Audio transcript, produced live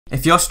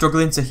If you're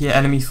struggling to hear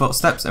enemy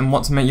footsteps and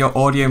want to make your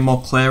audio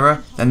more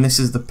clearer, then this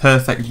is the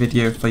perfect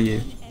video for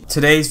you.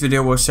 Today's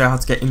video will show how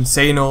to get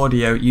insane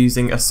audio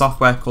using a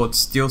software called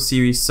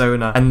Steelseries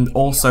Sonar and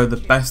also the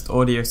best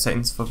audio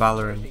settings for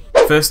Valorant.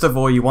 First of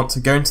all, you want to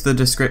go into the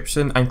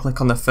description and click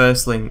on the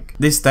first link.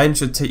 This then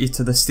should take you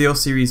to the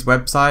Steelseries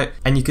website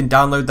and you can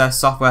download their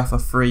software for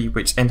free,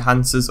 which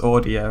enhances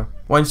audio.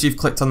 Once you've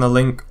clicked on the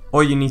link,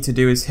 all you need to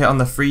do is hit on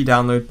the free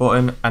download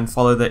button and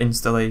follow the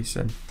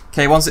installation.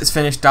 Okay, once it's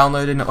finished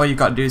downloading, all you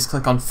got to do is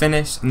click on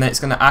finish and then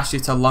it's going to ask you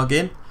to log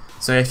in.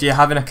 So if you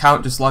have an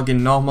account, just log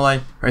in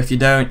normally, or if you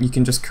don't, you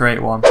can just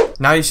create one.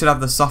 Now you should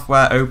have the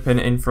software open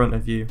in front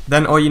of you.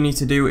 Then all you need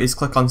to do is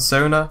click on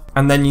Sonar,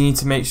 and then you need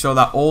to make sure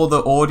that all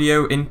the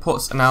audio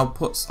inputs and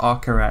outputs are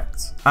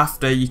correct.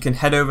 After, you can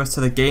head over to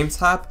the Game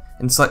tab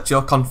and select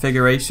your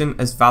configuration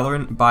as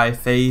Valorant by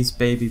FaZe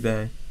Baby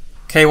Bay.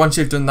 Okay, once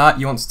you've done that,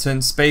 you want to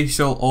turn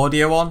spatial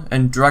audio on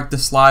and drag the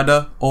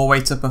slider all the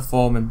way to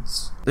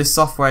performance. This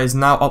software is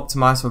now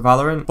optimized for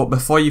Valorant, but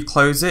before you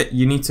close it,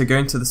 you need to go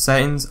into the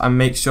settings and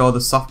make sure the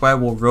software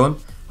will run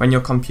when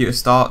your computer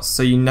starts,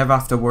 so you never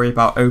have to worry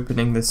about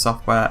opening this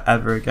software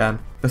ever again.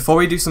 Before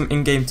we do some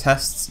in-game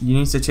tests, you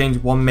need to change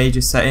one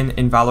major setting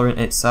in Valorant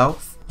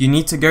itself. You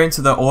need to go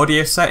into the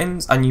audio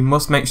settings and you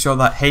must make sure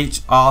that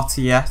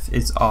HTRF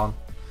is on.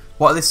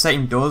 What this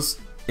setting does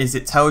is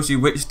it tells you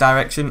which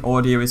direction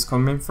audio is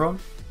coming from.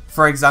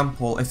 For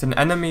example, if an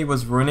enemy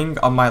was running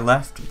on my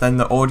left, then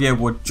the audio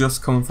would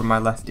just come from my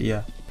left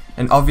ear.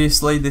 And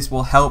obviously this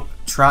will help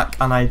track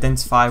and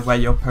identify where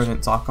your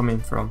opponents are coming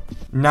from.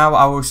 Now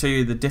I will show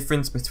you the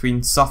difference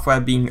between software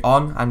being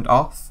on and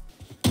off.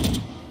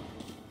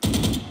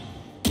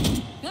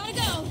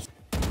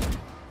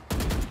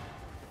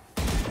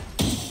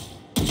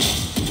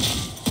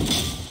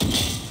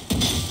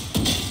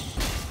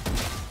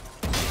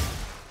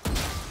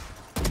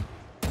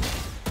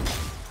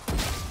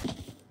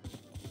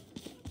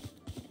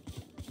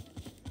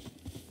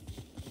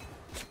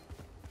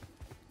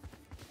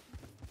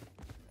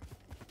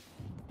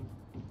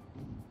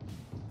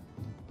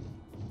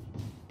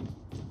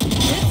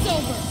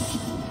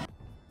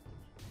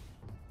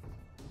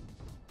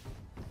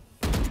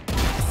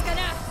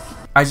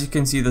 As you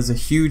can see, there's a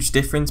huge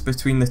difference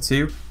between the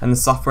two and the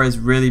software has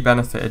really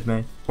benefited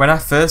me. When I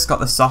first got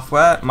the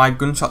software, my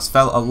gunshots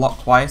felt a lot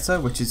quieter,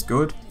 which is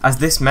good, as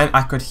this meant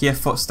I could hear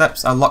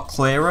footsteps a lot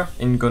clearer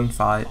in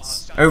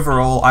gunfights.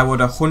 Overall, I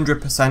would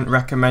 100%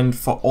 recommend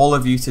for all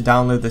of you to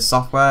download this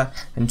software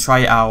and try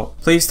it out.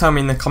 Please tell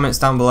me in the comments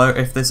down below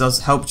if this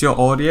has helped your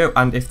audio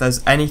and if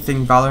there's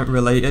anything Valorant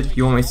related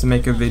you want me to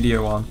make a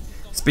video on.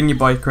 It's been your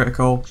boy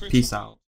Critical, peace out.